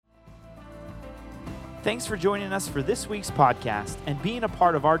Thanks for joining us for this week's podcast and being a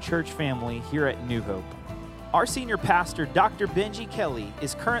part of our church family here at New Hope. Our senior pastor, Dr. Benji Kelly,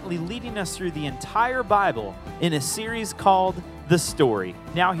 is currently leading us through the entire Bible in a series called The Story.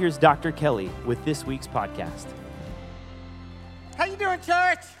 Now here's Dr. Kelly with this week's podcast. How you doing,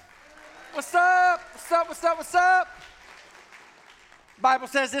 church? What's up? What's up? What's up? What's up? Bible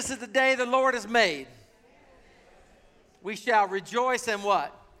says this is the day the Lord has made. We shall rejoice and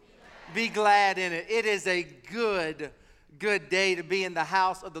what? Be glad in it. It is a good day to be in the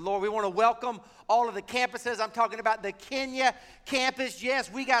house of the Lord. We want to welcome all of the campuses. I'm talking about the Kenya campus.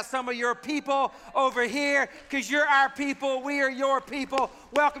 Yes, we got some of your people over here because you're our people. We are your people.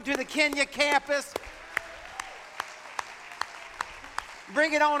 Welcome to the Kenya campus.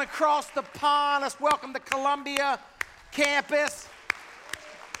 Bring it on across the pond. Let's welcome the Columbia campus,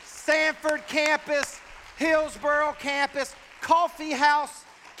 Sanford campus, Hillsborough campus, Coffee House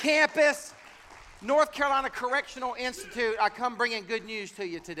campus, North Carolina Correctional Institute. I come bringing good news to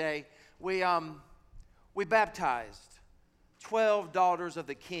you today. We baptized 12 daughters of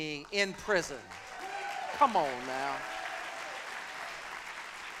the King in prison. Come on now.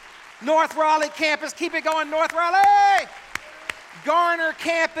 North Raleigh campus, keep it going, North Raleigh. Garner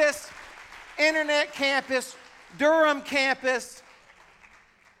campus, Internet campus, Durham campus,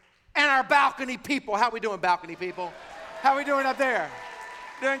 and our balcony people. How we doing, balcony people? How we doing up there?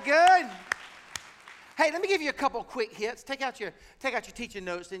 Doing good? Hey, let me give you a couple quick hits. Take out your teaching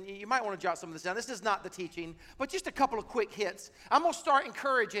notes, and you might want to jot some of this down. This is not the teaching, but just a couple of quick hits. I'm going to start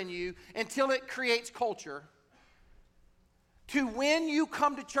encouraging you until it creates culture to when you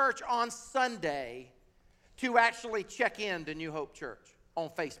come to church on Sunday to actually check in to New Hope Church on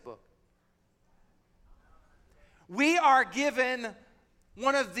Facebook. We are given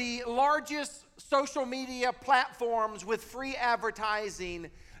one of the largest social media platforms with free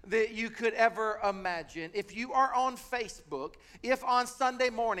advertising that you could ever imagine. If you are on Facebook, if on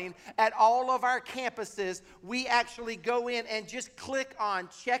Sunday morning at all of our campuses, we actually go in and just click on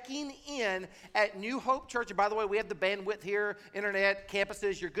checking in at New Hope Church. And by the way, we have the bandwidth here, internet,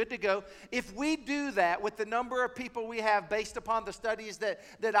 campuses, you're good to go. If we do that with the number of people we have based upon the studies that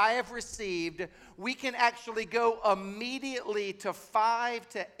I have received, we can actually go immediately to 5,000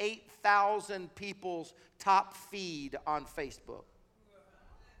 to 8,000 people's top feed on Facebook.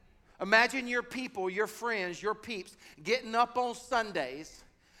 Imagine your people, your friends, your peeps getting up on Sundays.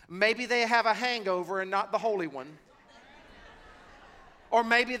 Maybe they have a hangover and not the Holy One. Or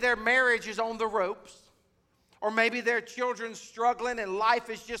maybe their marriage is on the ropes. Or maybe their children's struggling and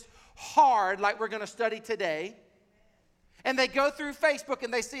life is just hard like we're going to study today. And they go through Facebook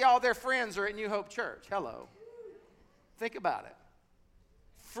and they see all their friends are at New Hope Church. Hello. Think about it.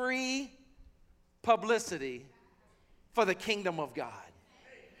 Free publicity for the kingdom of God.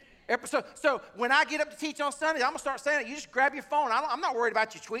 So when I get up to teach on Sundays, I'm going to start saying it. You just grab your phone. I'm not worried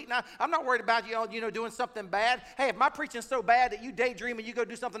about you tweeting. I'm not worried about you doing something bad. Hey, if my preaching's so bad that you daydream and you go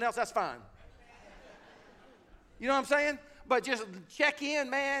do something else, that's fine. You know what I'm saying? But just check in,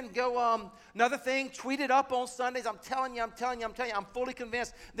 man. Go, another thing, tweet it up on Sundays. I'm telling you, I'm fully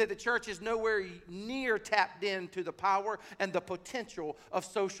convinced that the church is nowhere near tapped into the power and the potential of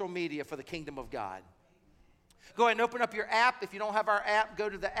social media for the kingdom of God. Go ahead and open up your app. If you don't have our app, go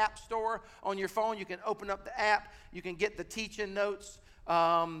to the app store on your phone. You can open up the app. You can get the teaching notes,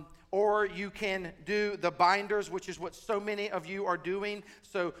 or you can do the binders, which is what so many of you are doing.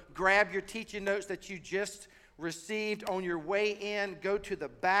 So grab your teaching notes that you just received on your way in. Go to the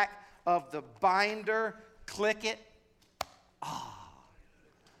back of the binder. Click it.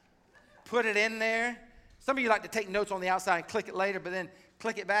 Put it in there. Some of you like to take notes on the outside and click it later, but then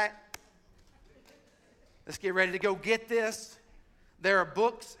click it back. Let's get ready to go get this. There are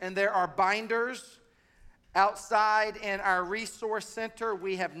books and there are binders outside in our resource center.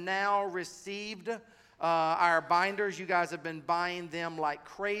 We have now received our binders. You guys have been buying them like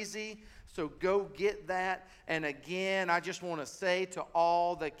crazy. So go get that. And again, I just want to say to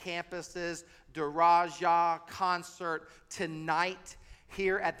all the campuses, Daraja concert tonight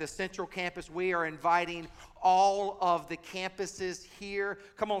here at the Central Campus. We are inviting all of the campuses here.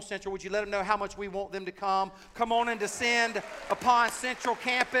 Come on, Central, would you let them know how much we want them to come? Come on and descend upon Central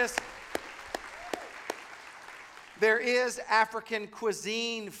Campus. There is African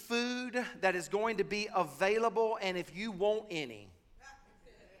cuisine food that is going to be available, and if you want any,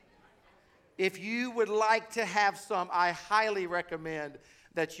 if you would like to have some, I highly recommend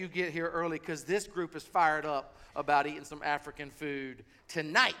that you get here early because this group is fired up about eating some African food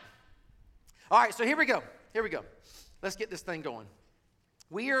tonight. All right, so here we go. Let's get this thing going.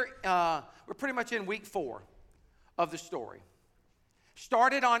 We're pretty much in week 4 of the story.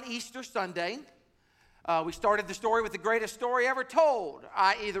 Started on Easter Sunday. We started the story with the greatest story ever told,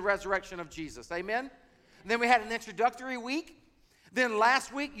 i.e. the resurrection of Jesus. Amen? And then we had an introductory week. Then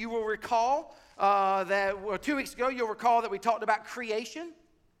last week, you will recall 2 weeks ago, you'll recall that we talked about creation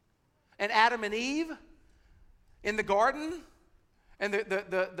and Adam and Eve in the garden. And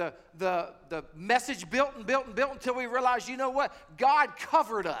the message built and built and built until we realized, you know what? God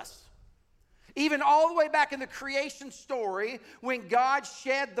covered us. Even all the way back in the creation story, when God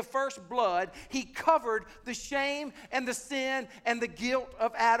shed the first blood, he covered the shame and the sin and the guilt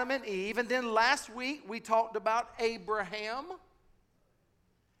of Adam and Eve. And then last week, we talked about Abraham.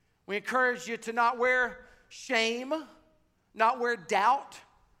 We encourage you to not wear shame, not wear doubt,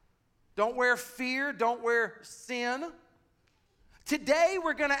 don't wear fear, don't wear sin. Today,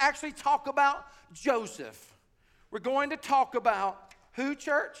 we're going to actually talk about Joseph. We're going to talk about who,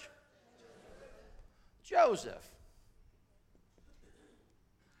 church? Joseph.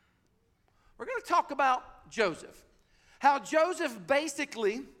 We're going to talk about Joseph. How Joseph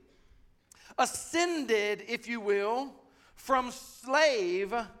basically ascended, if you will, from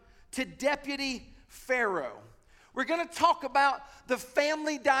slave to deputy Pharaoh. We're going to talk about the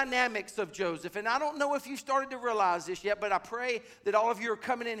family dynamics of Joseph. And I don't know if you started to realize this yet, but I pray that all of you are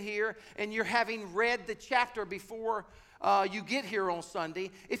coming in here and you're having read the chapter before you get here on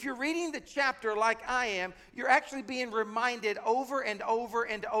Sunday. If you're reading the chapter like I am, you're actually being reminded over and over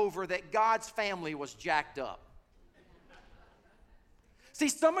and over that God's family was jacked up. See,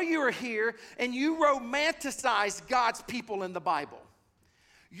 some of you are here and you romanticize God's people in the Bible.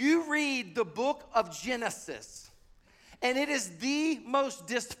 You read the book of Genesis, and it is the most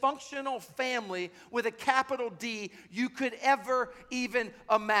dysfunctional family with a capital D you could ever even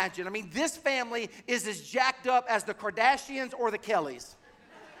imagine. I mean, this family is as jacked up as the Kardashians or the Kellys.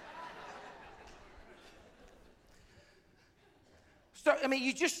 So, I mean,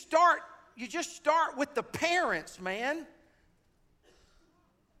 you just start with the parents, man.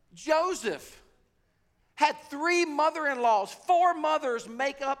 Joseph had 3 mother-in-laws. 4 mothers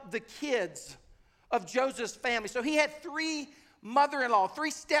make up the kids of Joseph's family. So he had 3 mother-in-law,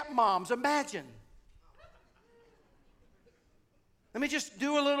 3 stepmoms. Imagine. Let me just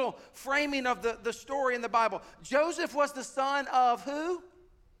do a little framing of the story in the Bible. Joseph was the son of who?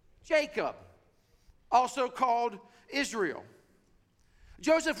 Jacob, also called Israel.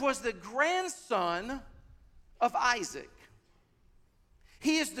 Joseph was the grandson of Isaac.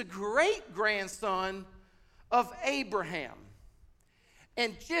 He is the great-grandson of Abraham.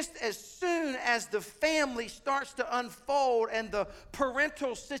 And just as soon as the family starts to unfold and the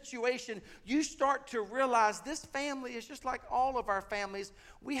parental situation, you start to realize this family is just like all of our families.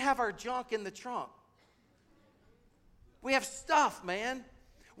 We have our junk in the trunk. We have stuff, man.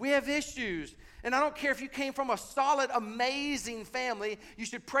 We have issues. And I don't care if you came from a solid, amazing family. You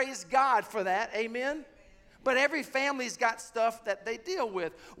should praise God for that. Amen? But every family's got stuff that they deal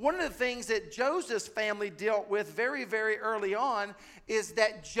with. One of the things that Joseph's family dealt with very, very early on is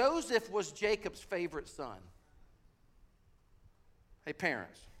that Joseph was Jacob's favorite son. Hey,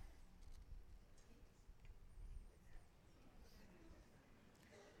 parents.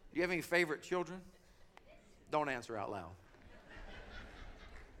 Do you have any favorite children? Don't answer out loud.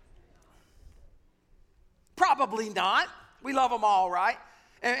 Probably not. We love them all, right?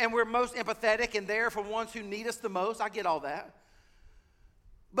 And we're most empathetic and there for ones who need us the most. I get all that.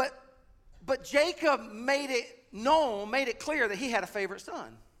 But Jacob made it clear that he had a favorite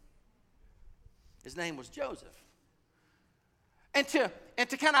son. His name was Joseph. And to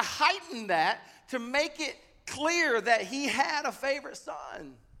kind of heighten that, to make it clear that he had a favorite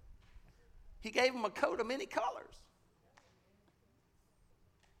son, he gave him a coat of many colors.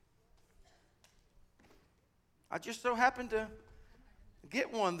 I just so happened to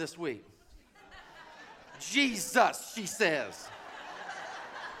get one this week. Jesus, she says.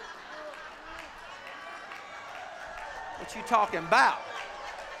 What you talking about?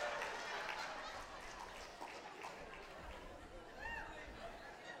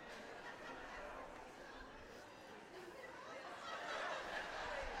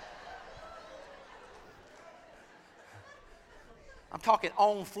 I'm talking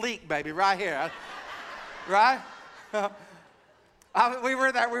on fleek, baby, right here. Right? We were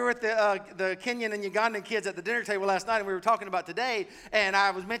at the Kenyan and Ugandan kids at the dinner table last night, and we were talking about today, and I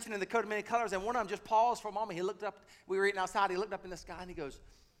was mentioning the coat of many colors, and one of them just paused for a moment. He looked up. We were eating outside. He looked up in the sky, and he goes,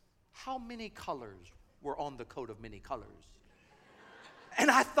 "How many colors were on the coat of many colors?" And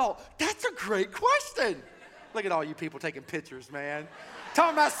I thought, that's a great question. Look at all you people taking pictures, man.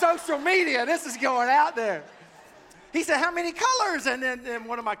 Talking about social media. This is going out there. He said, "How many colors?" And then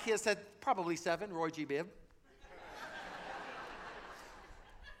one of my kids said, "Probably 7, Roy G. Bibb."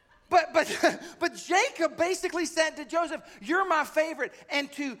 But But Jacob basically said to Joseph, you're my favorite.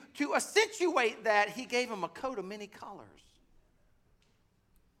 And to accentuate that, he gave him a coat of many colors.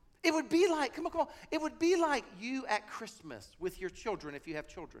 It would be like, come on. It would be like you at Christmas with your children, if you have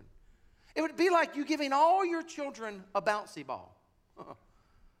children. It would be like you giving all your children a bouncy ball.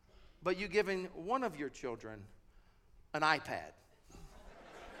 But you giving one of your children an iPad.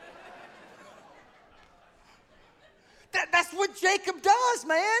 That's what Jacob does,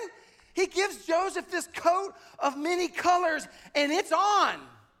 man. He gives Joseph this coat of many colors, and it's on.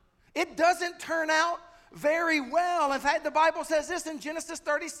 It doesn't turn out very well. In fact, the Bible says this in Genesis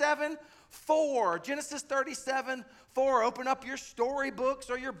 37:4. Genesis 37:4. Open up your storybooks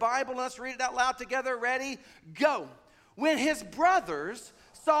or your Bible. Let's read it out loud together. Ready? Go. When his brothers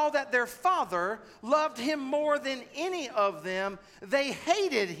saw that their father loved him more than any of them, they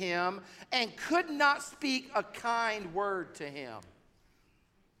hated him and could not speak a kind word to him.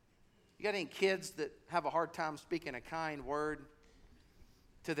 You got any kids that have a hard time speaking a kind word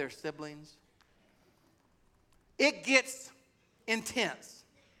to their siblings? It gets intense.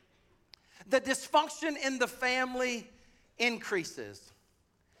 The dysfunction in the family increases.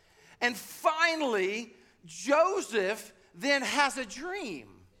 And finally, Joseph then has a dream.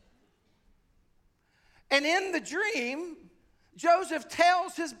 And in the dream, Joseph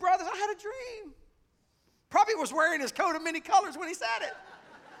tells his brothers, I had a dream. Probably was wearing his coat of many colors when he said it.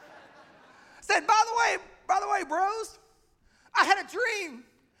 Said, by the way, bros, I had a dream.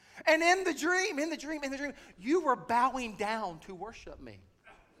 And in the dream, you were bowing down to worship me.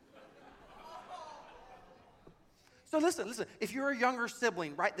 So listen, if you're a younger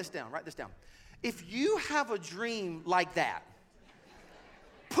sibling, write this down. If you have a dream like that,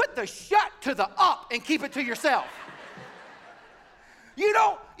 put the shut to the up and keep it to yourself. You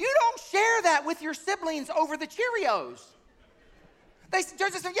don't share that with your siblings over the Cheerios.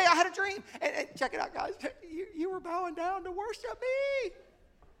 Joseph said, yeah, I had a dream. And check it out, guys. You were bowing down to worship me.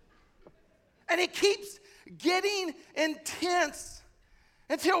 And it keeps getting intense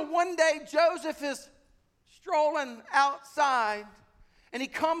until one day Joseph is strolling outside and he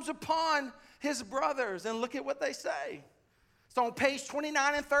comes upon his brothers, and look at what they say. It's on page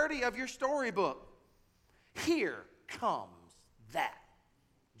 29 and 30 of your storybook. Here comes that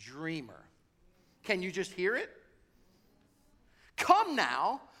dreamer. Can you just hear it? Come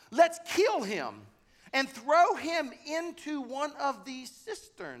now, let's kill him and throw him into one of these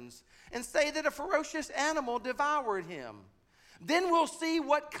cisterns and say that a ferocious animal devoured him. Then we'll see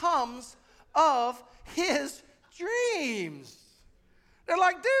what comes of his dreams. They're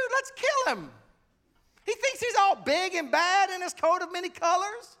like, dude, let's kill him. He thinks he's all big and bad in his coat of many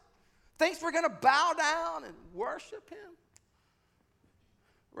colors. Thinks we're going to bow down and worship him.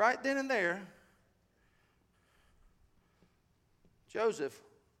 Right then and there, Joseph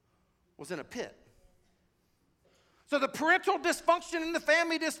was in a pit. So the parental dysfunction and the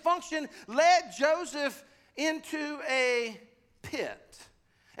family dysfunction led Joseph into a pit.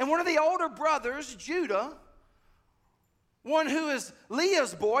 And one of the older brothers, Judah, one who is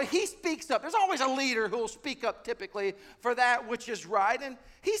Leah's boy, he speaks up. There's always a leader who will speak up typically for that which is right. And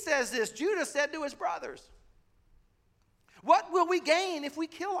he says this, Judah said to his brothers, what will we gain if we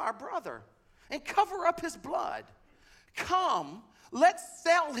kill our brother and cover up his blood? Come, let's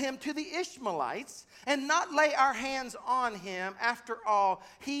sell him to the Ishmaelites and not lay our hands on him. After all,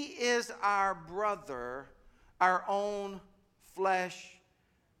 he is our brother, our own flesh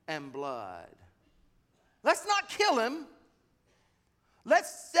and blood. Let's not kill him.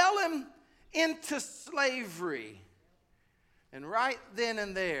 Let's sell him into slavery. And right then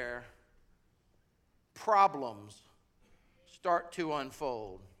and there, problems start to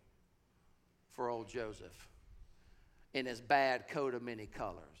unfold for old Joseph in his bad coat of many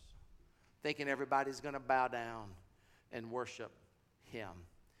colors, thinking everybody's going to bow down and worship him.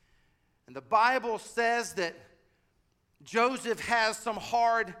 And the Bible says that Joseph has some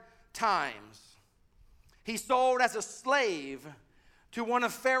hard times. He's sold as a slave to one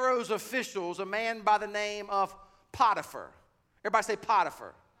of Pharaoh's officials, a man by the name of Potiphar. Everybody say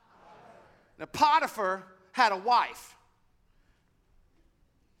Potiphar. Now, Potiphar had a wife.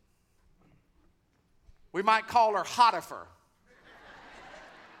 We might call her Hotiphar.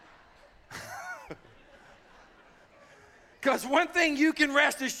 Because one thing you can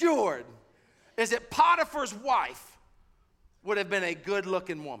rest assured is that Potiphar's wife would have been a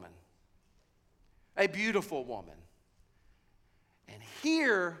good-looking woman, a beautiful woman. And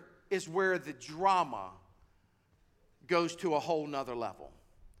here is where the drama goes to a whole nother level.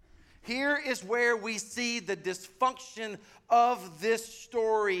 Here is where we see the dysfunction of this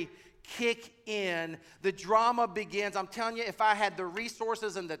story kick in. The drama begins. I'm telling you, if I had the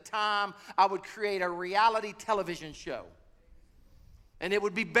resources and the time, I would create a reality television show. And it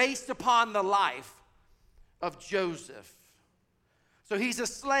would be based upon the life of Joseph. So he's a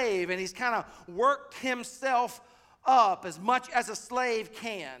slave, and he's kind of worked himself up as much as a slave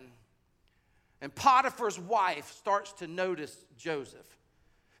can. And Potiphar's wife starts to notice Joseph.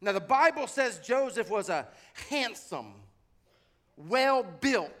 Now, the Bible says Joseph was a handsome,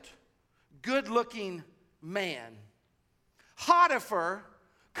 well-built, good-looking man. Potiphar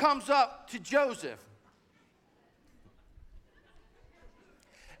comes up to Joseph.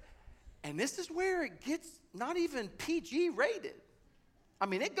 And this is where it gets not even PG rated. I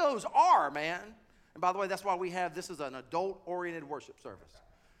mean, it goes R, man. And by the way, that's why this is an adult-oriented worship service.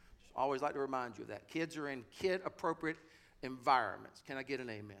 Just always like to remind you of that. Kids are in kid-appropriate environments. Can I get an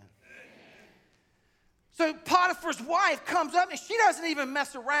amen? So Potiphar's wife comes up, and she doesn't even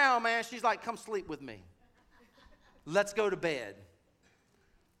mess around, man. She's like, come sleep with me. Let's go to bed.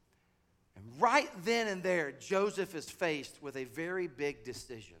 And right then and there, Joseph is faced with a very big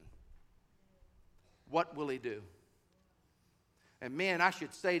decision. What will he do? And men, I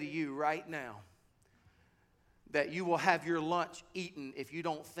should say to you right now that you will have your lunch eaten if you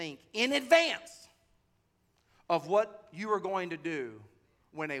don't think in advance of what you are going to do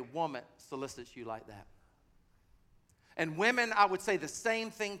when a woman solicits you like that. And women, I would say the same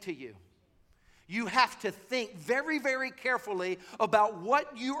thing to you. You have to think very, very carefully about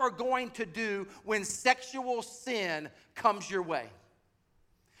what you are going to do when sexual sin comes your way.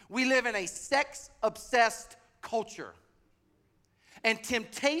 We live in a sex-obsessed culture, and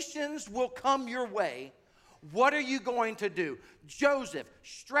temptations will come your way. What are you going to do? Joseph,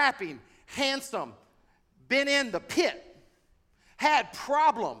 strapping, handsome, been in the pit, had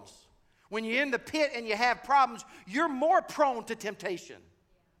problems. When you're in the pit and you have problems, you're more prone to temptation.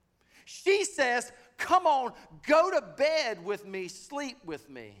 She says, come on, go to bed with me, sleep with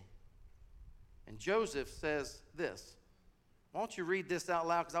me. And Joseph says this. Why don't you read this out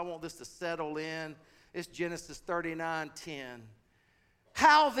loud, because I want this to settle in. It's Genesis 39:10.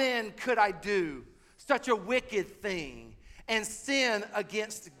 How then could I do such a wicked thing and sin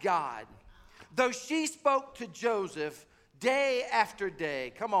against God? Though she spoke to Joseph day after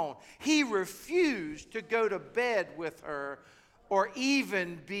day, come on, he refused to go to bed with her or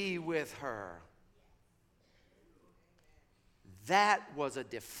even be with her. That was a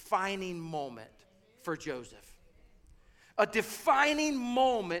defining moment for Joseph. A defining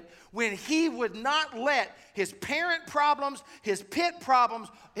moment when he would not let his parent problems, his pit problems,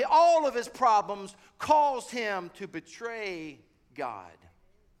 all of his problems cause him to betray God.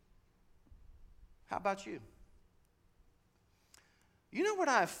 How about you? You know what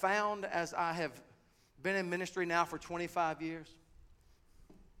I have found as I have been in ministry now for 25 years?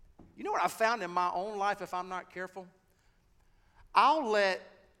 You know what I found in my own life if I'm not careful? I'll let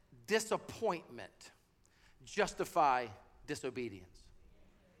disappointment justify disobedience.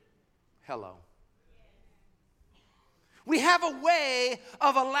 Hello. We have a way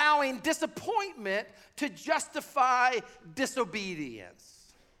of allowing disappointment to justify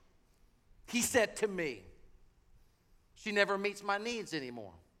disobedience. He said to me, she never meets my needs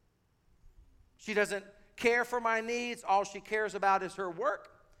anymore. She doesn't care for my needs. All she cares about is her work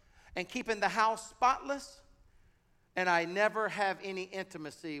and keeping the house spotless. And I never have any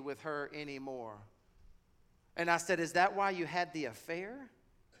intimacy with her anymore. And I said, is that why you had the affair?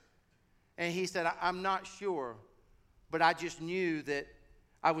 And he said, I'm not sure, but I just knew that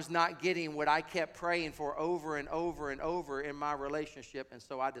I was not getting what I kept praying for over and over and over in my relationship, and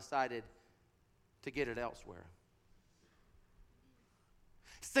so I decided to get it elsewhere.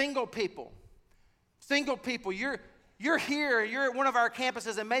 Single people, you're here, you're at one of our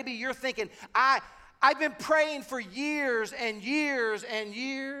campuses, and maybe you're thinking, I've been praying for years and years and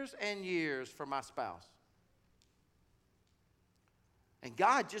years and years for my spouse. And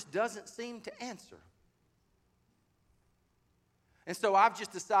God just doesn't seem to answer. And so I've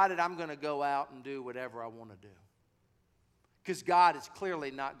just decided I'm going to go out and do whatever I want to do. Because God is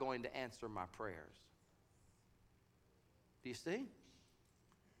clearly not going to answer my prayers. Do you see?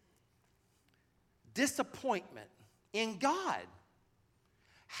 Disappointment in God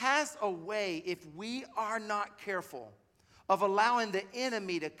has a way, if we are not careful, of allowing the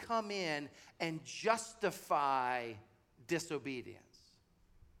enemy to come in and justify disobedience.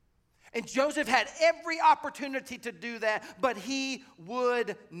 And Joseph had every opportunity to do that, but he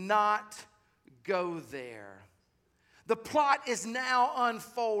would not go there. The plot is now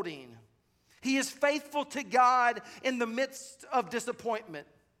unfolding. He is faithful to God in the midst of disappointment.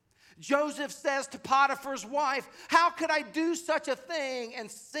 Joseph says to Potiphar's wife, how could I do such a thing and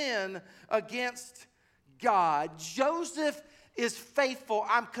sin against God? Joseph is faithful.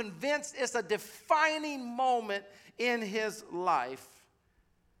 I'm convinced it's a defining moment in his life.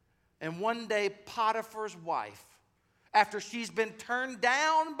 And one day, Potiphar's wife, after she's been turned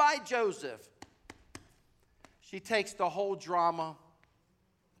down by Joseph, she takes the whole drama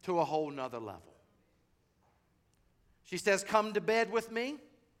to a whole nother level. She says, come to bed with me.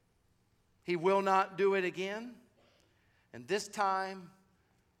 He will not do it again. And this time,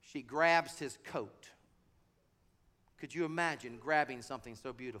 she grabs his coat. Could you imagine grabbing something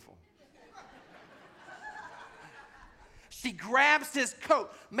so beautiful? She grabs his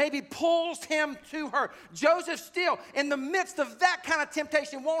coat, maybe pulls him to her. Joseph still, in the midst of that kind of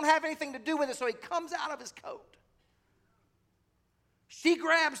temptation, won't have anything to do with it, so he comes out of his coat. She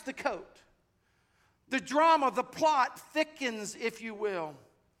grabs the coat. The drama, the plot thickens, if you will.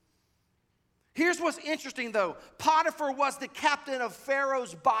 Here's what's interesting, though. Potiphar was the captain of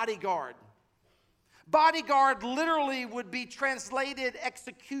Pharaoh's bodyguard. Bodyguard literally would be translated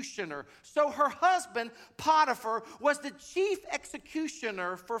executioner. So her husband, Potiphar, was the chief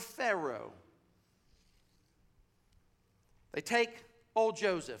executioner for Pharaoh. They take old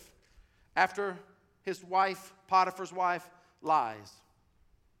Joseph after his wife, Potiphar's wife, lies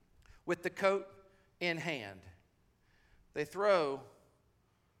with the coat in hand. They throw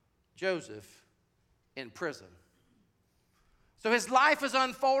Joseph in prison. So his life is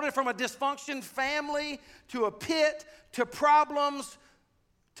unfolded from a dysfunction family to a pit to problems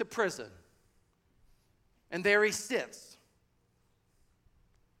to prison. And there he sits.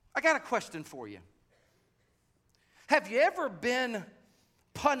 I got a question for you. Have you ever been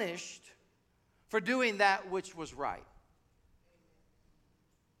punished for doing that which was right?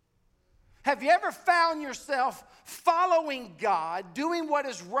 Have you ever found yourself following God, doing what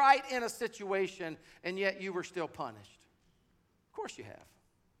is right in a situation, and yet you were still punished? Of course you have.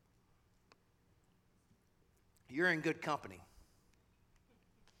 You're in good company.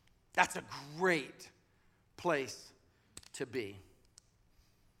 That's a great place to be.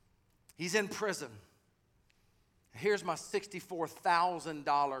 He's in prison. Here's my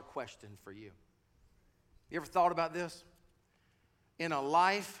 $64,000 question for you. You ever thought about this? In a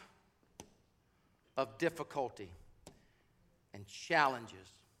life of difficulty and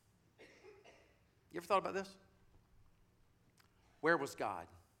challenges, you ever thought about this? Where was God?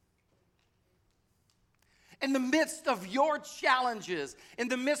 In the midst of your challenges, in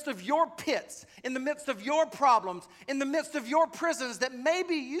the midst of your pits, in the midst of your problems, in the midst of your prisons that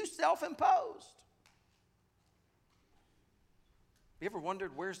maybe you self-imposed. You ever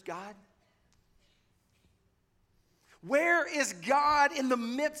wondered, where's God? Where is God in the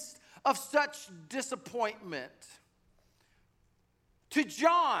midst of such disappointment? To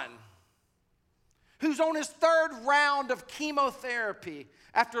John, who's on his third round of chemotherapy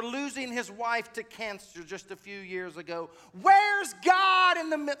after losing his wife to cancer just a few years ago. Where's God in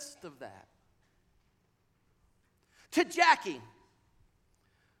the midst of that? To Jackie,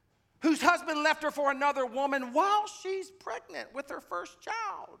 whose husband left her for another woman while she's pregnant with her first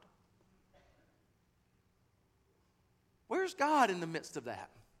child. Where's God in the midst of that?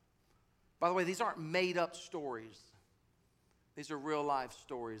 By the way, these aren't made-up stories. These are real-life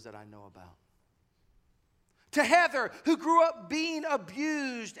stories that I know about. To Heather, who grew up being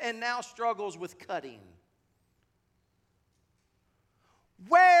abused and now struggles with cutting.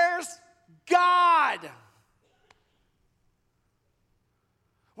 Where's God?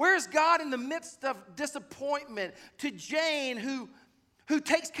 Where's God in the midst of disappointment? To Jane, who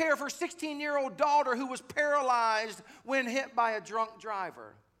takes care of her 16-year-old daughter who was paralyzed when hit by a drunk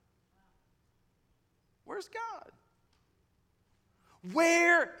driver. Where's God?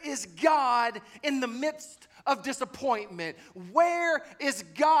 Where is God in the midst of disappointment? Where is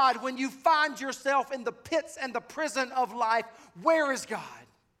God when you find yourself in the pits and the prison of life? Where is God?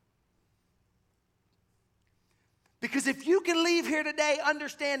 Because if you can leave here today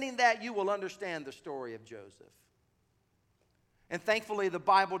understanding that, you will understand the story of Joseph. And thankfully, the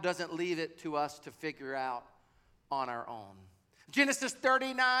Bible doesn't leave it to us to figure out on our own. Genesis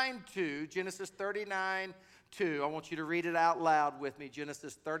 39:2. Genesis 39:2. I want you to read it out loud with me.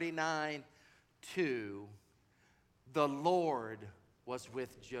 Genesis 39:2. The Lord was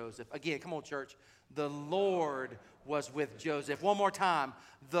with Joseph. Again, come on, church. The Lord was with Joseph. One more time.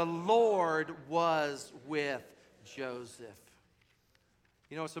 The Lord was with Joseph.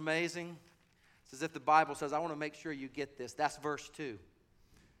 You know what's amazing? It's as if the Bible says, I want to make sure you get this. That's verse 2.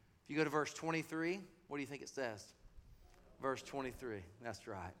 If you go to verse 23, what do you think it says? Verse 23. That's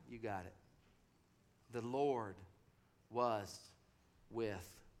right. You got it. The Lord was with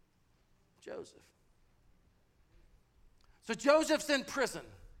Joseph. So Joseph's in prison.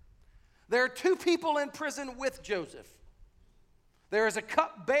 There are two people in prison with Joseph. There is a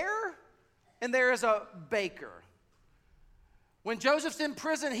cupbearer and there is a baker. When Joseph's in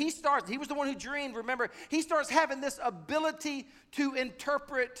prison, he was the one who dreamed, remember, he starts having this ability to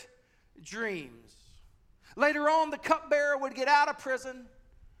interpret dreams. Later on, the cupbearer would get out of prison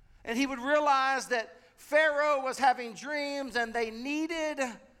and he would realize that Pharaoh was having dreams and they needed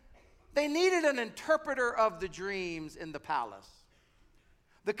an interpreter of the dreams in the palace.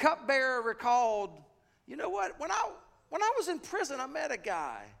 The cupbearer recalled, you know what, when I was in prison, I met a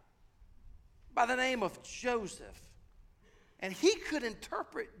guy by the name of Joseph, and he could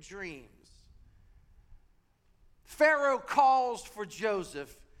interpret dreams. Pharaoh calls for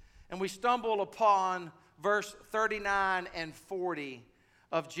Joseph, and we stumble upon verse 39 and 40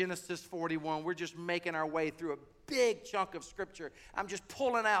 of Genesis 41. We're just making our way through a big chunk of scripture. I'm just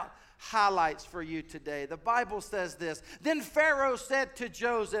pulling out highlights for you today. The Bible says this: Then Pharaoh said to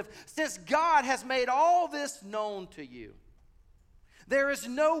Joseph, since God has made all this known to you, there is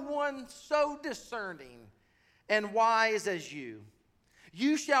no one so discerning and wise as you.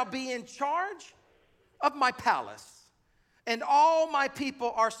 You shall be in charge of my palace, and all my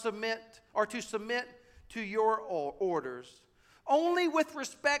people are to submit to your orders. Only with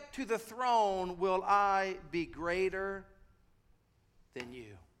respect to the throne will I be greater than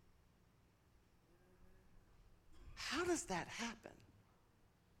you. How does that happen?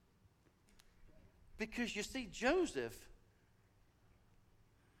 Because you see, Joseph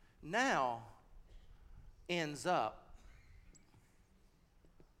now ends up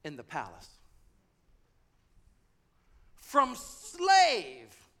in the palace. From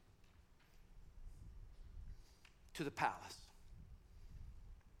slave to the palace.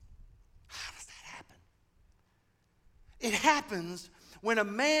 How does that happen? It happens when a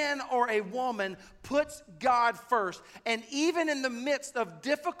man or a woman puts God first, and even in the midst of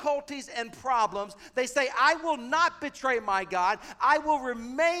difficulties and problems, they say, I will not betray my God. I will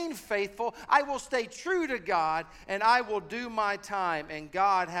remain faithful. I will stay true to God, and I will do my time. And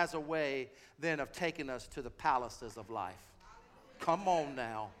God has a way then of taking us to the palaces of life. Come on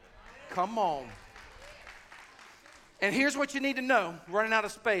now. Come on. And here's what you need to know. I'm running out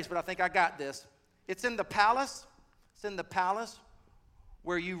of space, but I think I got this. It's in the palace. It's in the palace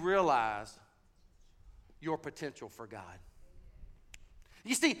where you realize your potential for God.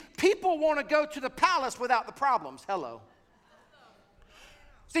 You see, people want to go to the palace without the problems. Hello.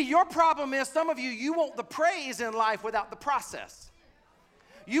 See, your problem is some of you want the praise in life without the process.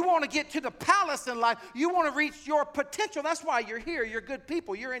 You want to get to the palace in life. You want to reach your potential. That's why you're here. You're good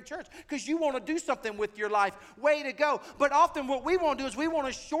people. You're in church because you want to do something with your life. Way to go. But often what we want to do is we want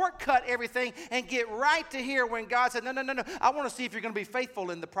to shortcut everything and get right to here when God said, no. I want to see if you're going to be faithful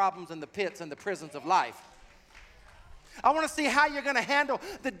in the problems and the pits and the prisons of life. I want to see how you're going to handle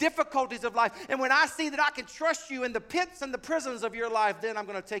the difficulties of life. And when I see that I can trust you in the pits and the prisons of your life, then I'm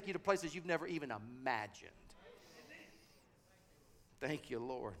going to take you to places you've never even imagined. Thank you,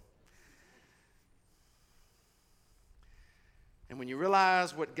 Lord. And when you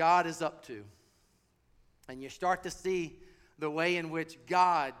realize what God is up to, and you start to see the way in which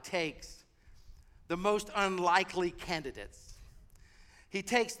God takes the most unlikely candidates, He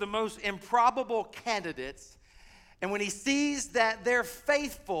takes the most improbable candidates, and when He sees that they're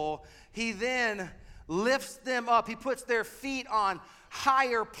faithful, He then lifts them up. He puts their feet on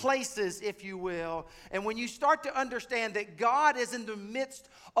higher places, if you will. And when you start to understand that God is in the midst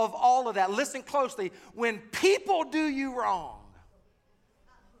of all of that, listen closely. When people do you wrong,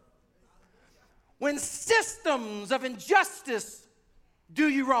 when systems of injustice do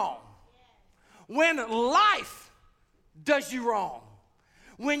you wrong, when life does you wrong,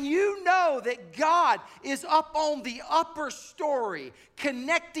 when you know that God is up on the upper story,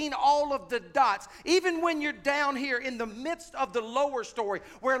 connecting all of the dots, even when you're down here in the midst of the lower story,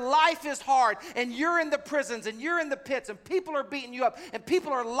 where life is hard, and you're in the prisons, and you're in the pits, and people are beating you up, and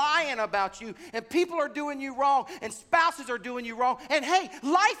people are lying about you, and people are doing you wrong, and spouses are doing you wrong, and hey,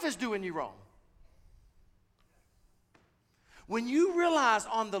 life is doing you wrong. When you realize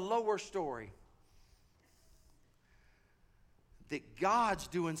on the lower story that God's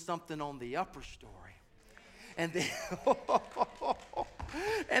doing something on the upper story, and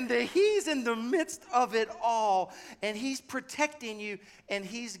that He's in the midst of it all, and He's protecting you, and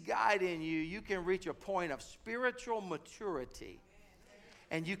He's guiding you, you can reach a point of spiritual maturity.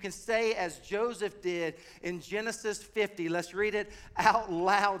 And you can say, as Joseph did in Genesis 50, let's read it out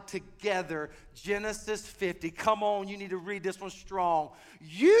loud together. Genesis 50, come on, you need to read this one strong.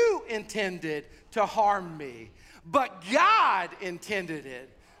 You intended to harm me, but God intended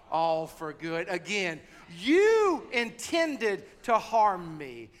it all for good. Again, you intended to harm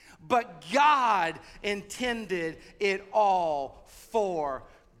me, but God intended it all for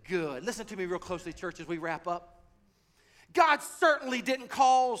good. Listen to me real closely, church, as we wrap up. God certainly didn't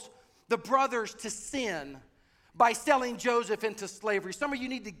cause the brothers to sin by selling Joseph into slavery. Some of you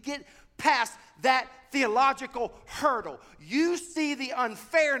need to get past that theological hurdle. You see the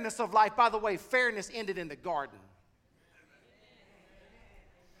unfairness of life. By the way, fairness ended in the garden.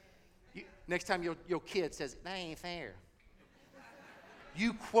 Next time your kid says, that ain't fair,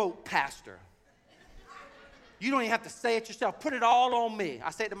 you quote pastor. You don't even have to say it yourself. Put it all on me.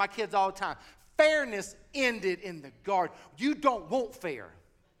 I say it to my kids all the time. Fairness ended in the garden. You don't want fair.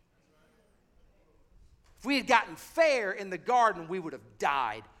 If we had gotten fair in the garden, we would have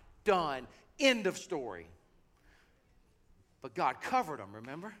died. Done. End of story. But God covered them,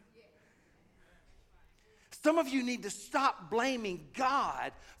 remember? Some of you need to stop blaming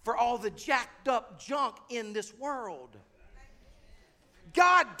God for all the jacked up junk in this world.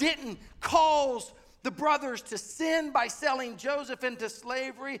 God didn't cause the brothers to sin by selling Joseph into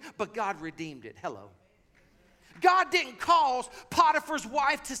slavery, but God redeemed it. Hello. God didn't cause Potiphar's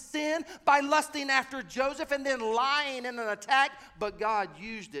wife to sin by lusting after Joseph and then lying in an attack, but God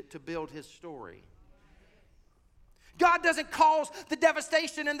used it to build his story. God doesn't cause the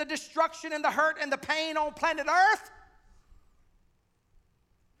devastation and the destruction and the hurt and the pain on planet Earth.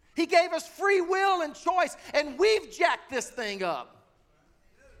 He gave us free will and choice, and we've jacked this thing up.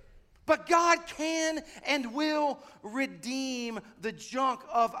 But God can and will redeem the junk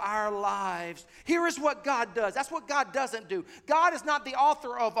of our lives. Here is what God does. That's what God doesn't do. God is not the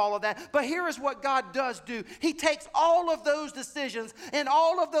author of all of that, but here is what God does do. He takes all of those decisions and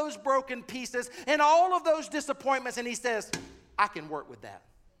all of those broken pieces and all of those disappointments, and he says, I can work with that.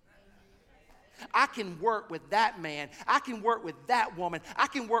 I can work with that man. I can work with that woman. I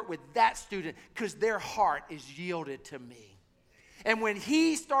can work with that student because their heart is yielded to me. And when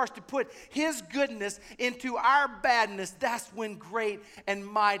he starts to put his goodness into our badness, that's when great and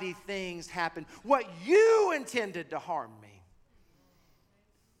mighty things happen. What you intended to harm me,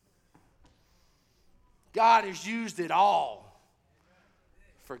 God has used it all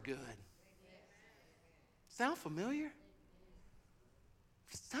for good. Sound familiar?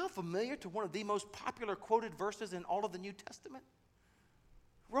 Sound familiar to one of the most popular quoted verses in all of the New Testament?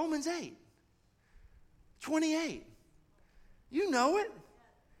 Romans 8:28. You know it.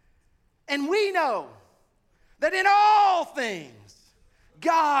 And we know that in all things,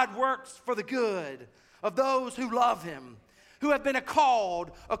 God works for the good of those who love him, who have been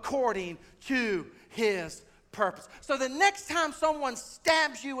called according to his purpose. So the next time someone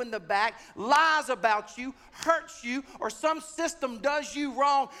stabs you in the back, lies about you, hurts you, or some system does you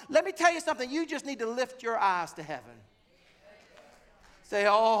wrong, let me tell you something. You just need to lift your eyes to heaven. Say,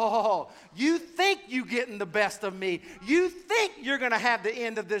 oh, you think you're getting the best of me. You think you're going to have the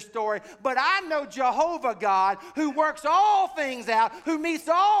end of this story. But I know Jehovah God, who works all things out, who meets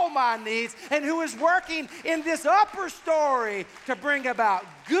all my needs, and who is working in this upper story to bring about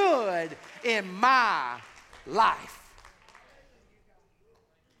good in my life.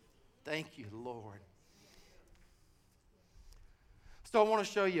 Thank you, Lord. So I want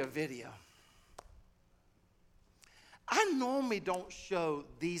to show you a video. I normally don't show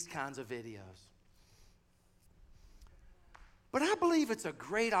these kinds of videos. But I believe it's a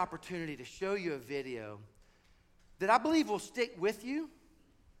great opportunity to show you a video that I believe will stick with you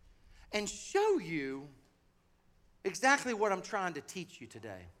and show you exactly what I'm trying to teach you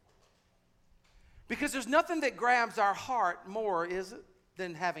today. Because there's nothing that grabs our heart more, is it,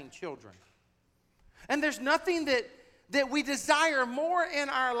 than having children. And there's nothing that we desire more in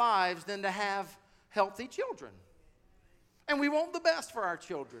our lives than to have healthy children. And we want the best for our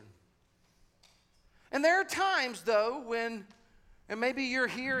children. And there are times, though, when, and maybe you're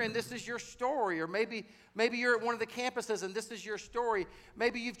here and this is your story, or maybe you're at one of the campuses and this is your story.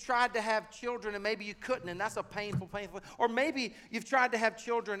 Maybe you've tried to have children and maybe you couldn't, and that's a painful. Or maybe you've tried to have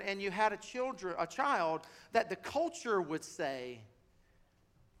children and you had a child that the culture would say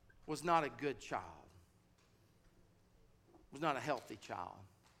was not a good child, was not a healthy child.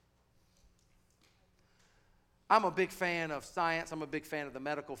 I'm a big fan of science. I'm a big fan of the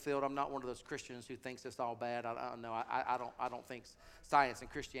medical field. I'm not one of those Christians who thinks it's all bad. I don't think science and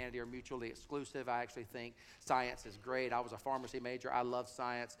Christianity are mutually exclusive. I actually think science is great. I was a pharmacy major. I love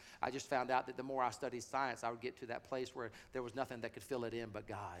science. I just found out that the more I studied science, I would get to that place where there was nothing that could fill it in but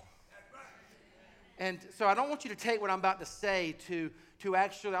God. And so I don't want you to take what I'm about to say to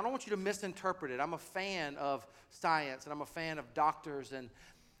actually, I don't want you to misinterpret it. I'm a fan of science, and I'm a fan of doctors. And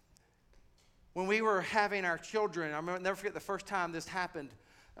when we were having our children, I'll never forget the first time this happened.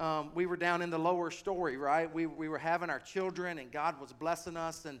 we were down in the lower story, right? We were having our children, and God was blessing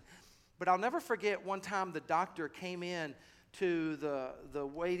us. But I'll never forget one time the doctor came in to the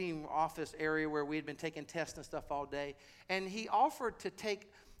waiting office area where we had been taking tests and stuff all day, and he offered to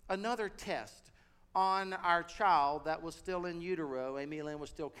take another test on our child that was still in utero. Amy Lynn was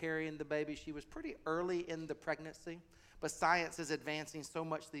still carrying the baby. She was pretty early in the pregnancy, but science is advancing so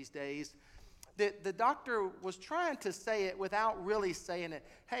much these days. The doctor was trying to say it without really saying it.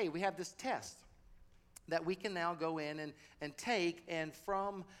 Hey, we have this test that we can now go in and take, and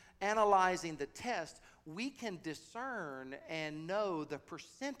from analyzing the test, we can discern and know the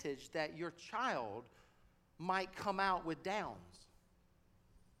percentage that your child might come out with Downs.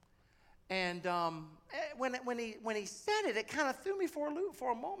 And when he said it, it kind of threw me for a loop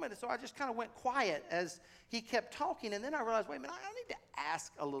for a moment. And so I just kind of went quiet as he kept talking. And then I realized, wait a minute, I need to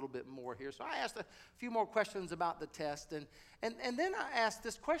ask a little bit more here. So I asked a few more questions about the test. And then I asked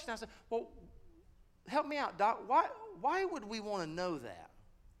this question. I said, well, help me out, Doc. Why would we want to know that?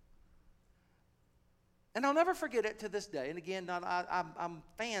 And I'll never forget it to this day. And again, I'm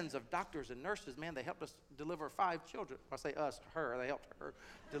fans of doctors and nurses. Man, they helped us deliver 5 children. I say us, her. They helped her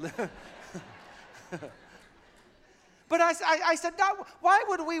deliver. But I said, Doc, why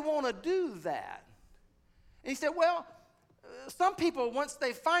would we want to do that? And he said, well, some people, once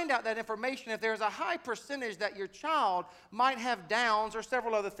they find out that information, if there's a high percentage that your child might have Downs or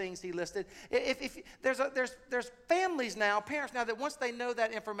several other things he listed, if there's families now, parents now, that once they know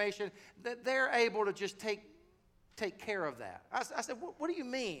that information, that they're able to just take care of that. I said, what do you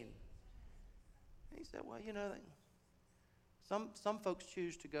mean? And he said, well, you know, some folks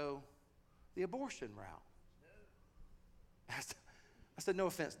choose to go the abortion route. I said, no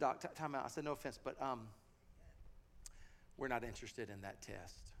offense, Doc, time out. I said, no offense, but we're not interested in that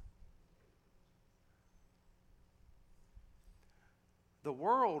test. The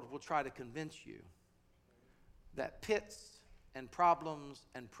world will try to convince you that pits and problems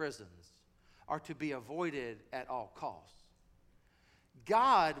and prisons are to be avoided at all costs.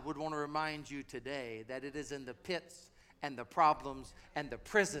 God would want to remind you today that it is in the pits and the problems and the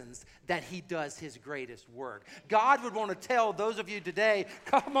prisons that he does his greatest work. God would want to tell those of you today,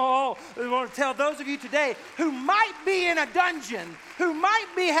 come on, we want to tell those of you today who might be in a dungeon, who might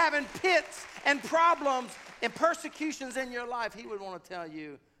be having pits and problems and persecutions in your life, he would want to tell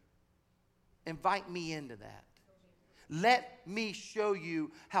you, invite me into that. Let me show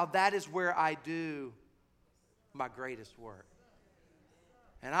you how that is where I do my greatest work.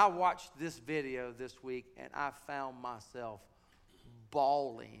 And I watched this video this week, and I found myself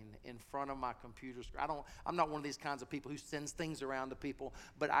bawling in front of my computer screen. I'm not one of these kinds of people who sends things around to people,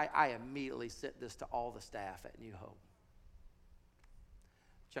 but I immediately sent this to all the staff at New Hope.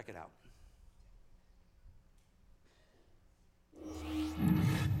 Check it out.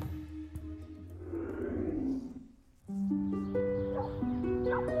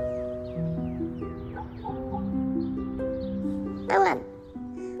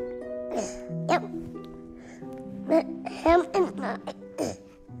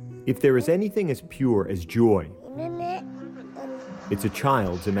 If there is anything as pure as joy, it's a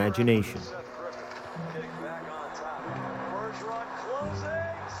child's imagination.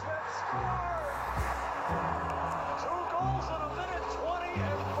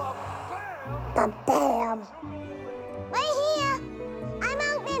 Bam! Right here! I'm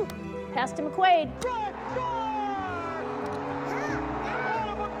open! Pass to McQuaid.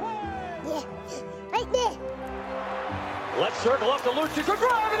 Yeah, right there! Let's circle up to Lucic. A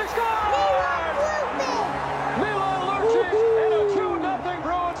drive and a score! Milan Lucic! Lucic in a 2-0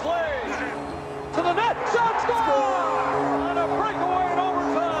 Bruins lead. To the net, shot score! And a breakaway in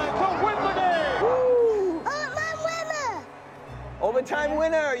overtime to win the game. Overtime winner! Overtime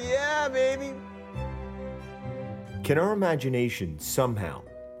winner, yeah, baby. Can our imagination somehow,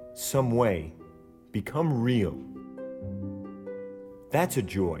 some way, become real? That's a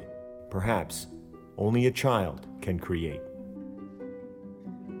joy, perhaps, only a child can create.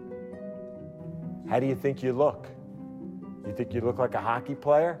 How do you think you look? You think you look like a hockey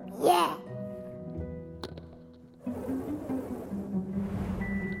player? Yeah.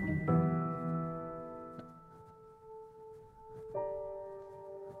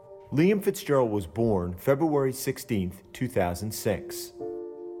 Liam Fitzgerald was born February 16, 2006.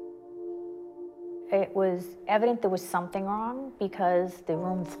 It was evident there was something wrong because the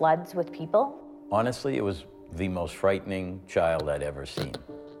room floods with people. Honestly, it was the most frightening child I'd ever seen.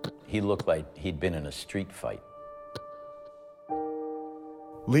 He looked like he'd been in a street fight.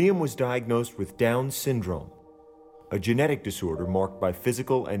 Liam was diagnosed with Down syndrome, a genetic disorder marked by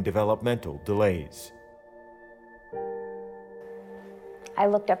physical and developmental delays. I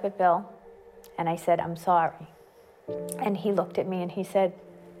looked up at Bill and I said, I'm sorry. And he looked at me and he said,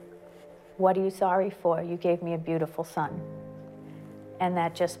 what are you sorry for? You gave me a beautiful son. And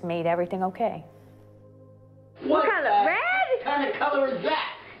that just made everything okay. What color? Red? What kind of color is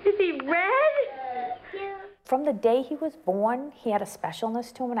that? Is he red? From the day he was born, he had a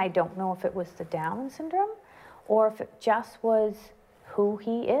specialness to him, and I don't know if it was the Down syndrome or if it just was who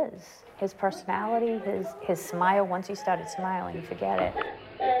he is. His personality, his smile. Once he started smiling, you forget it.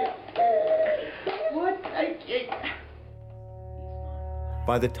 What?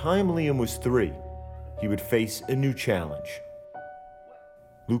 By the time Liam was 3, he would face a new challenge: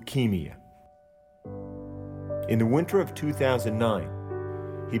 leukemia. In the winter of 2009,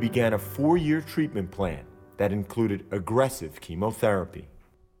 he began a 4-year treatment plan that included aggressive chemotherapy.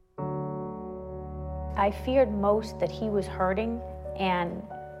 I feared most that he was hurting, and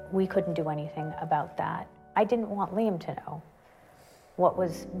we couldn't do anything about that. I didn't want Liam to know what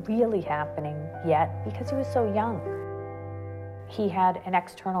was really happening yet because he was so young. He had an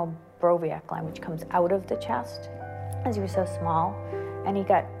external Broviac line, which comes out of the chest, as he was so small, and he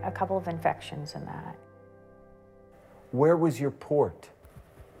got a couple of infections in that. Where was your port?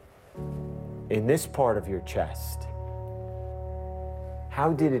 In this part of your chest.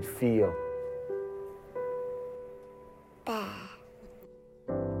 How did it feel? Bad.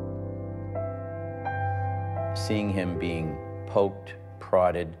 Seeing him being poked,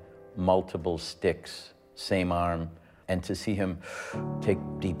 prodded, multiple sticks, same arm, and to see him take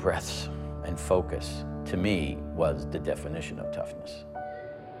deep breaths and focus, to me, was the definition of toughness.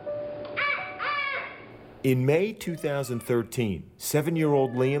 In May 2013,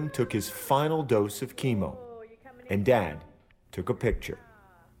 7-year-old Liam took his final dose of chemo, and Dad took a picture.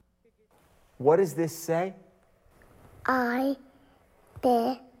 What does this say? I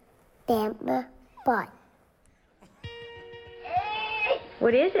did the butt.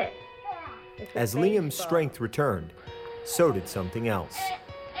 What is it? As Liam's strength returned, so did something else.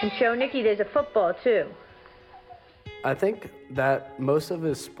 And show Nikki there's a football too. I think that most of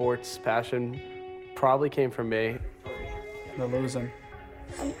his sports passion probably came from me. They're losing.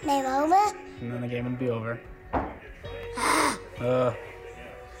 Name over? And then the game would be over. I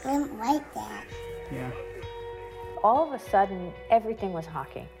didn't like that. Yeah. All of a sudden, everything was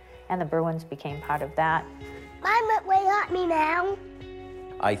hockey, and the Bruins became part of that. Mine went way at me now.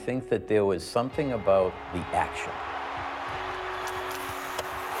 I think that there was something about the action.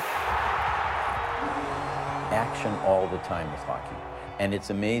 Action all the time with hockey. And it's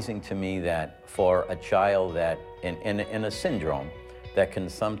amazing to me that for a child that, in a syndrome that can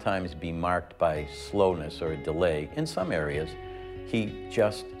sometimes be marked by slowness or a delay in some areas, he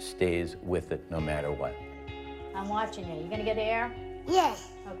just stays with it no matter what. I'm watching you. You gonna get air? Yes.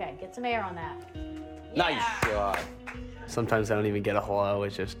 Okay, get some air on that. Nice shot. Sometimes I don't even get a hello,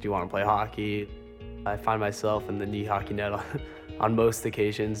 it's just, do you want to play hockey? I find myself in the knee hockey net on most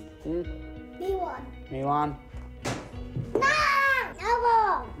occasions. B1. Milan? No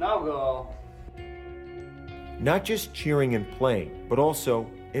goal. No goal. Not just cheering and playing, but also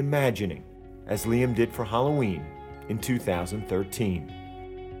imagining, as Liam did for Halloween in 2013.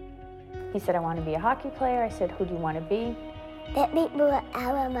 He said, I want to be a hockey player. I said, who do you want to be? Let me move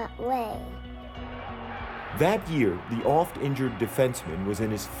out of my way. That year, the oft-injured defenseman was in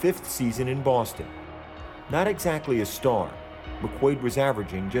his 5th season in Boston. Not exactly a star, McQuaid was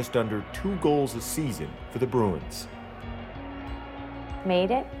averaging just under 2 goals a season for the Bruins.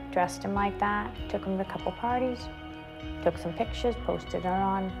 Made it, dressed him like that, took him to a couple parties, took some pictures, posted it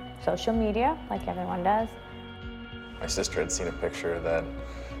on social media, like everyone does. My sister had seen a picture that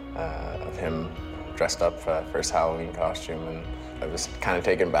of him dressed up for his Halloween costume, and I was kind of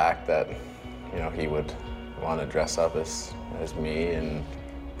taken back that, you know, he would want to dress up as me, and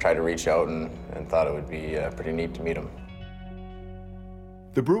tried to reach out and thought it would be pretty neat to meet him.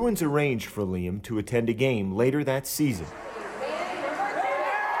 The Bruins arranged for Liam to attend a game later that season.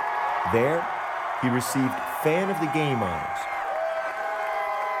 There, he received Fan of the Game honors.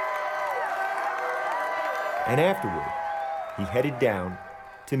 And afterward, he headed down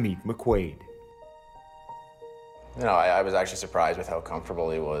to meet McQuaid. You know, I was actually surprised with how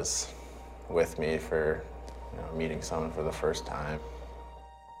comfortable he was with me for, you know, meeting someone for the first time.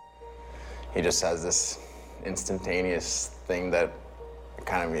 He just has this instantaneous thing that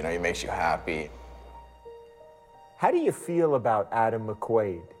kind of, you know, he makes you happy. How do you feel about Adam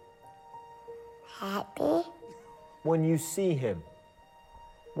McQuaid? Happy? When you see him,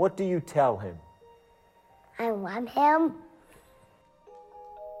 what do you tell him? I want him.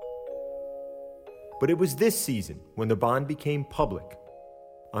 But it was this season when the bond became public.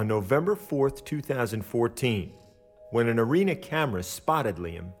 On November 4th, 2014, when an arena camera spotted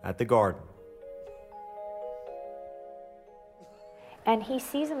Liam at the Garden. And he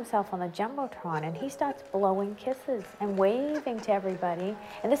sees himself on the Jumbotron, and he starts blowing kisses and waving to everybody.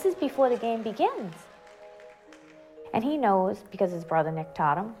 And this is before the game begins. And he knows, because his brother Nick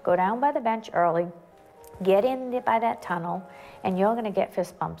taught him, go down by the bench early, get in there by that tunnel, and you're going to get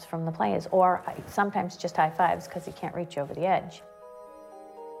fist bumps from the players, or sometimes just high fives because he can't reach over the edge.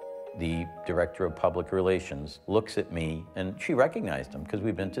 The director of public relations looks at me, and she recognized him because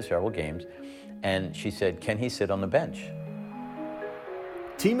we've been to several games, and she said, "Can he sit on the bench?"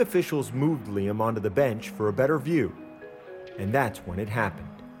 Team officials moved Liam onto the bench for a better view, and that's when it happened.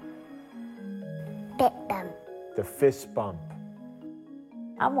 Bit them. The fist bump.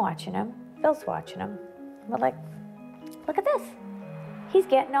 I'm watching him, Bill's watching him. We're like, look at this. He's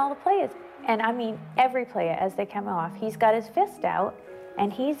getting all the players. And I mean, every player, as they come off, he's got his fist out,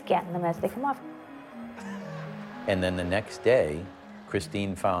 and he's getting them as they come off. And then the next day,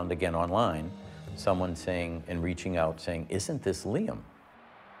 Christine found again online someone saying and reaching out saying, "Isn't this Liam?"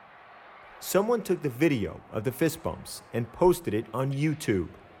 Someone took the video of the fist bumps and posted it on YouTube.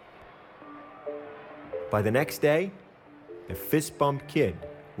 By the next day, the fist bump kid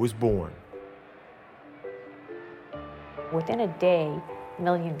was born. Within a day, 1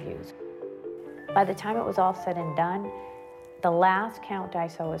 million views. By the time it was all said and done, the last count I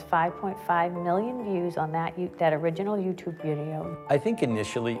saw was 5.5 million views on that original YouTube video. I think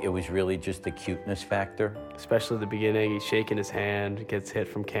initially it was really just the cuteness factor. Especially at the beginning, he's shaking his hand, gets hit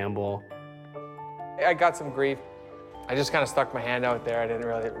from Campbell. I got some grief. I just kind of stuck my hand out there. I didn't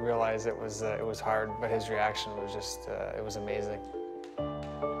really realize it was hard, but his reaction was just, it was amazing.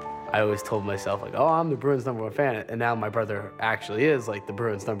 I always told myself, like, oh, I'm the Bruins' #1 fan, and now my brother actually is, like, the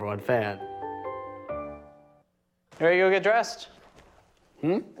Bruins' #1 fan. You ready to go get dressed?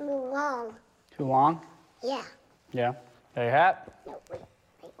 Too long. Too long? Yeah. Yeah. Got your hat? No, wait,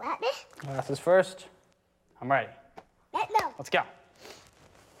 what? Glasses first. I'm ready. No. Let's go.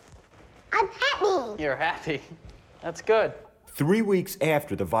 I'm happy. You're happy. That's good. 3 weeks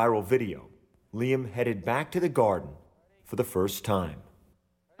after the viral video, Liam headed back to the Garden for the first time.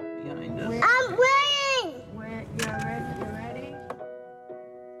 I'm ready. You're ready?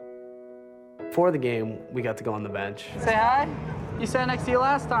 Before the game, we got to go on the bench. Say hi. You sat next to you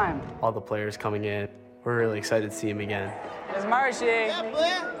last time. All the players coming in. We're really excited to see him again. There's Marshy.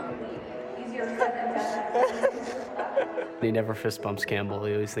 He never fist bumps Campbell.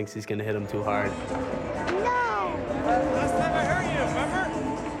 He always thinks he's going to hit him too hard. No. Last time I heard you,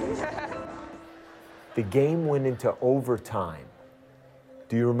 remember? The game went into overtime.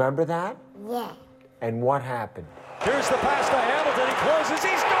 Do you remember that? Yeah. And what happened? Here's the pass to Hamilton. He closes.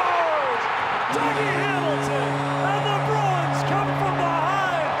 He scores! Dougie Hamilton! And the Bruins come from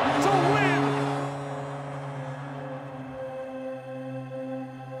behind to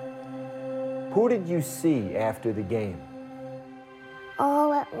win! Who did you see after the game?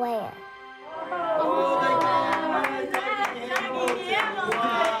 All at where?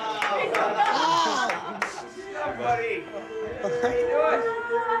 Buddy, how you doing?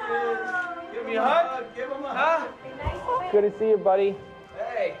 Give me a hug. Give him a hug. Good to see you, buddy.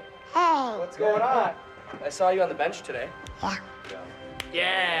 Hey, Hey. what's going on? I saw you on the bench today. Yeah.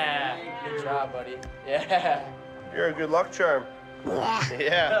 Yeah. Good job, buddy. Yeah. You're a good luck charm. Yeah.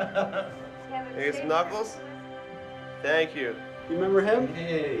 Yeah. You get some knuckles? Thank you. You remember him?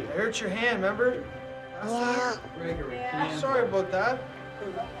 Hey, I hurt your hand, remember? Yeah. I'm sorry about that.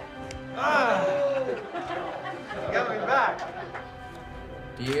 Ah! You got me back.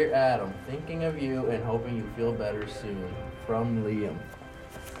 Dear Adam, thinking of you and hoping you feel better soon. From Liam.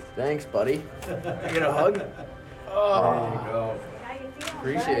 Thanks, buddy. You get a hug? Oh, there you go.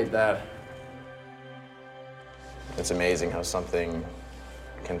 Appreciate that. It's amazing how something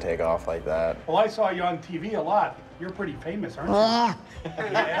can take off like that. Well, I saw you on TV a lot. You're pretty famous, aren't you?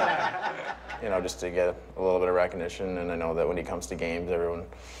 Yeah. You know, just to get a little bit of recognition, and I know that when he comes to games, everyone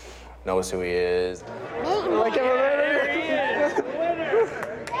knows who he is. Like there he is.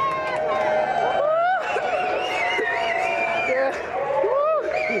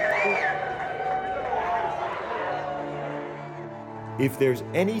 If there's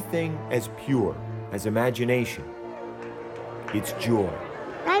anything as pure as imagination, it's joy.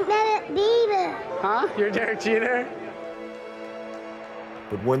 I'm Derek Beaver. Huh? You're Derek Jeter?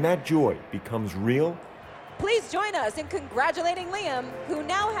 But when that joy becomes real, Please join us in congratulating Liam, who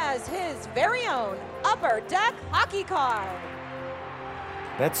now has his very own Upper Deck hockey card.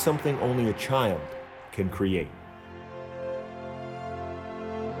 that's something only a child can create.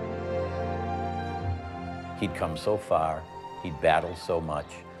 He'd come so far, he'd battled so much,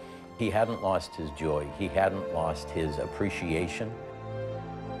 He hadn't lost his joy. He hadn't lost his appreciation.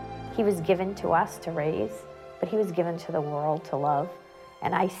 He was given to us to raise, but he was given to the world to love.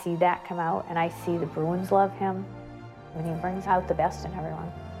 And I see that come out, and I see the Bruins love him, and he brings out the best in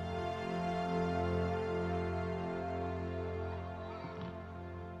everyone.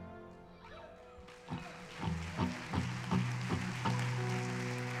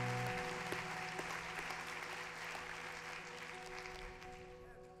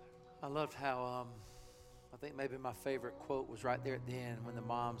 I loved how, I think maybe my favorite quote was right there at the end when the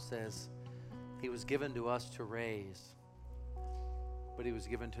mom says, he was given to us to raise, but he was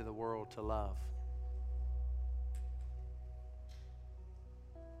given to the world to love.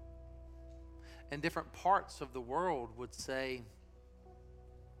 And different parts of the world would say,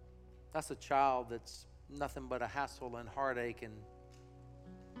 that's a child that's nothing but a hassle and heartache and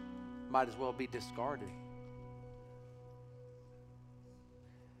might as well be discarded.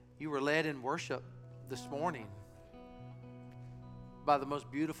 You were led in worship this morning by the most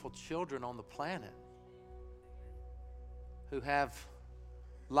beautiful children on the planet who have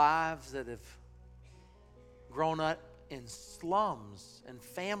lives that have grown up in slums and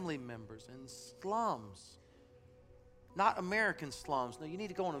family members in slums. Not American slums. No, you need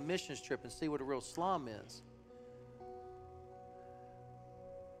to go on a missions trip and see what a real slum is.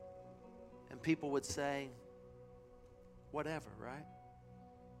 And people would say, whatever, right?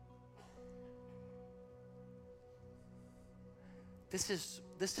 This is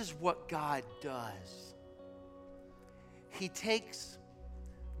what God does. He takes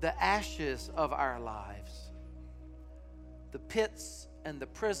the ashes of our lives, the pits and the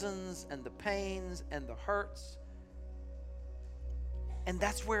prisons and the pains and the hurts, and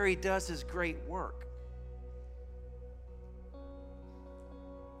that's where he does his great work.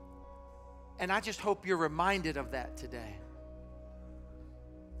 And I just hope you're reminded of that today.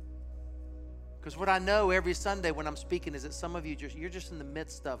 Because what I know every Sunday when I'm speaking is that some of you, you're just in the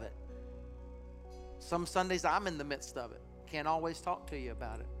midst of it. Some Sundays I'm in the midst of it. Can't always talk to you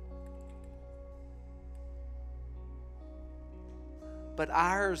about it. But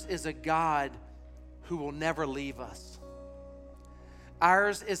ours is a God who will never leave us.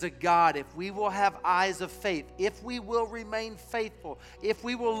 Ours is a God, if we will have eyes of faith, if we will remain faithful, if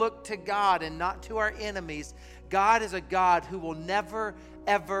we will look to God and not to our enemies, God is a God who will never,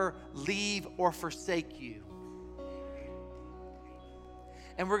 ever leave or forsake you.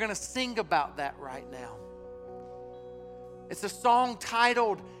 And we're going to sing about that right now. It's a song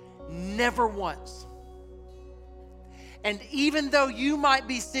titled, Never Once. And even though you might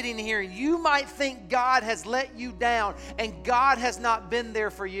be sitting here and you might think God has let you down and God has not been there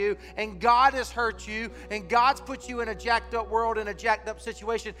for you and God has hurt you and God's put you in a jacked up world, in a jacked up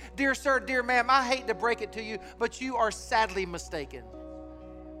situation, dear sir, dear ma'am, I hate to break it to you, but you are sadly mistaken.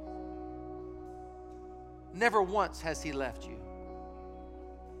 Never once has he left you.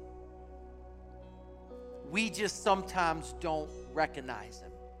 We just sometimes don't recognize him.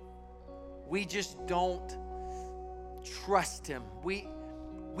 We just don't trust him. We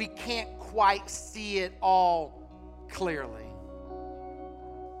can't quite see it all clearly.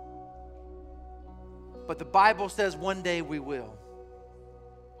 But the Bible says one day we will.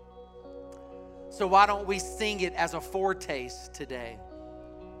 So why don't we sing it as a foretaste today?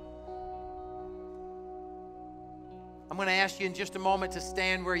 I'm going to ask you in just a moment to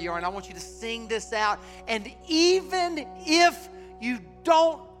stand where you are, and I want you to sing this out. And even if you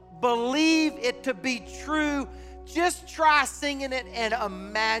don't believe it to be true, just try singing it and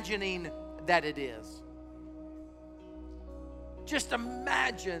imagining that it is. Just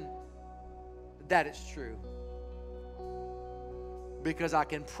imagine that it's true. Because I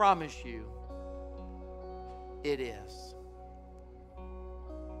can promise you, it is.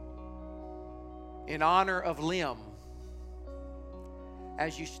 In honor of Liam,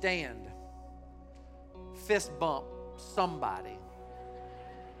 as you stand, fist bump somebody,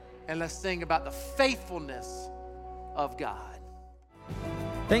 and let's sing about the faithfulness of God.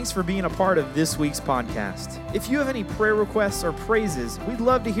 Thanks for being a part of this week's podcast. If you have any prayer requests or praises, we'd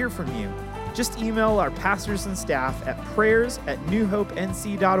love to hear from you. Just email our pastors and staff at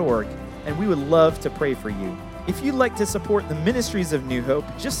prayers@newhopenc.org, and we would love to pray for you. If you'd like to support the ministries of New Hope,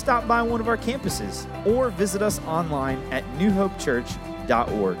 just stop by one of our campuses or visit us online at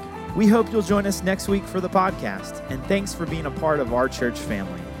newhopechurch.org. We hope you'll join us next week for the podcast, and thanks for being a part of our church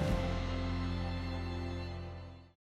family.